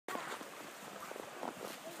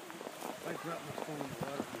dropped my phone in the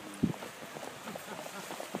water.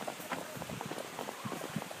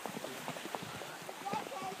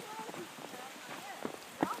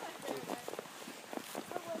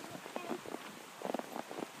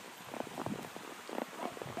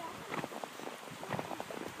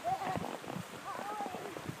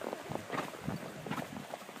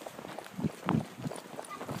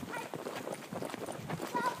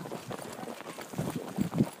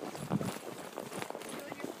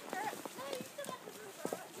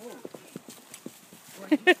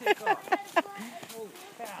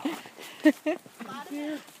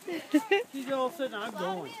 She's all of a sudden, I'm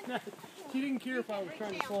going. She didn't care if I was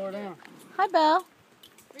trying to slow her down. Hi, Belle.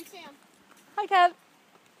 Reach down. Hi, Kev.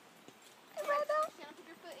 Hey, Brenda. Put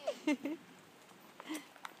your foot in.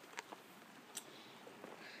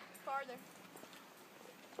 Farther.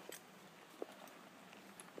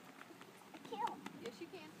 Yes, you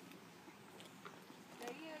can.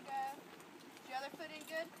 There you go. Is your other foot in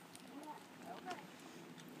good? Okay.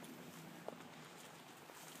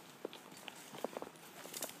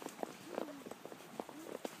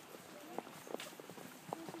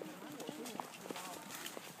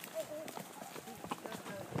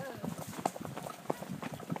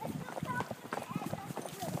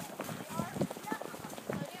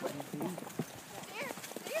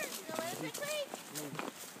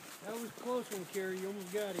 That was a close one, Carey. You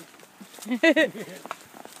almost got him.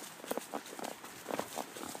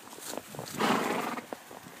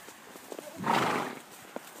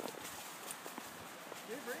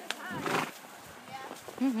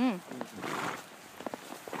 Mm-hmm.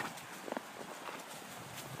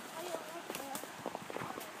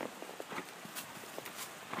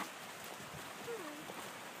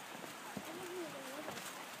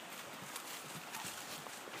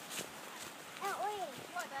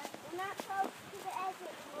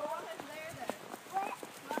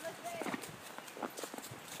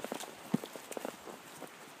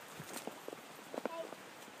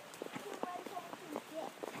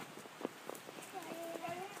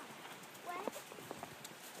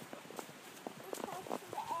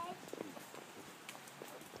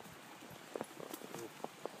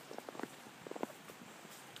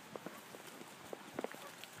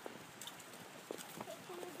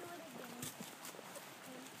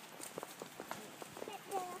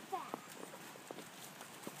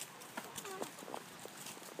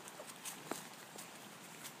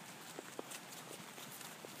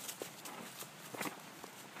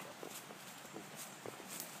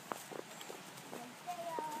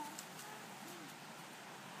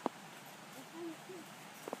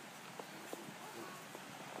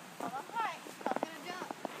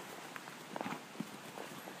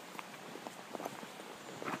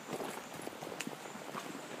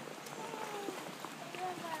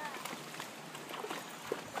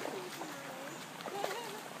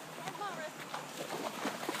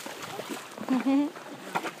 Mm-hmm.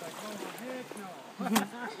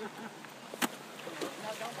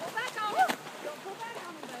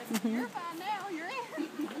 You're fine now. You're in.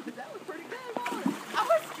 That was pretty good, wasn't it? I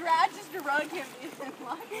was tried just to rug him in.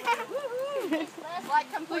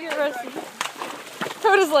 Like completely. Look at Rusty.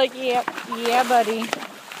 Dakota's like, yep, yeah, buddy.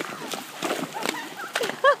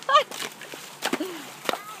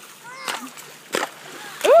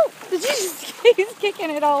 Ooh! Did you just? He's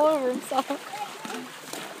kicking it all over himself.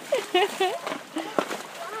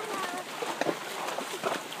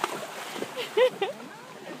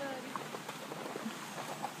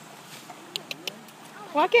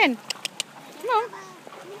 Walk in. Come on.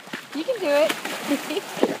 You can do it.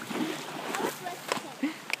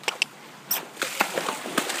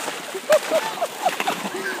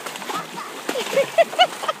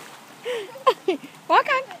 Walk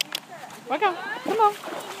on. Walk on. Come on.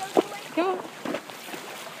 Come on.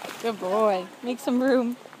 Good boy. Make some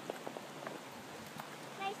room.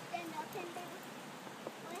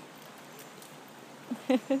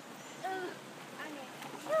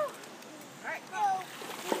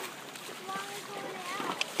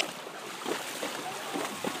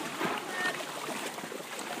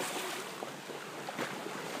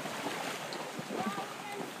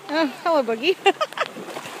 Oh, hello, Boogie.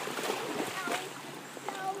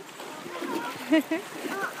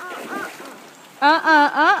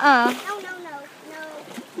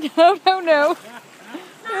 No.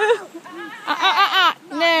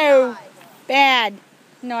 No. Bad.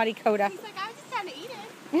 Naughty Coda. He's like, I was just trying to eat it.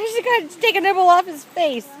 He's going to take a nibble off his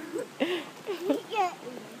face.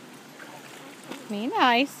 Be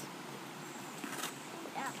nice.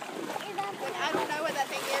 I don't know what that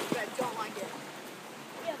thing is, but I don't like it.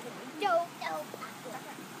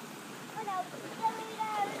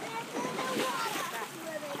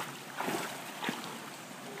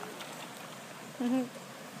 He's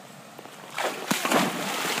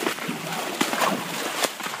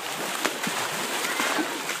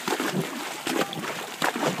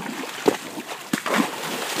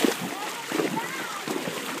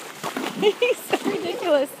so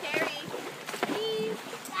ridiculous. Carey.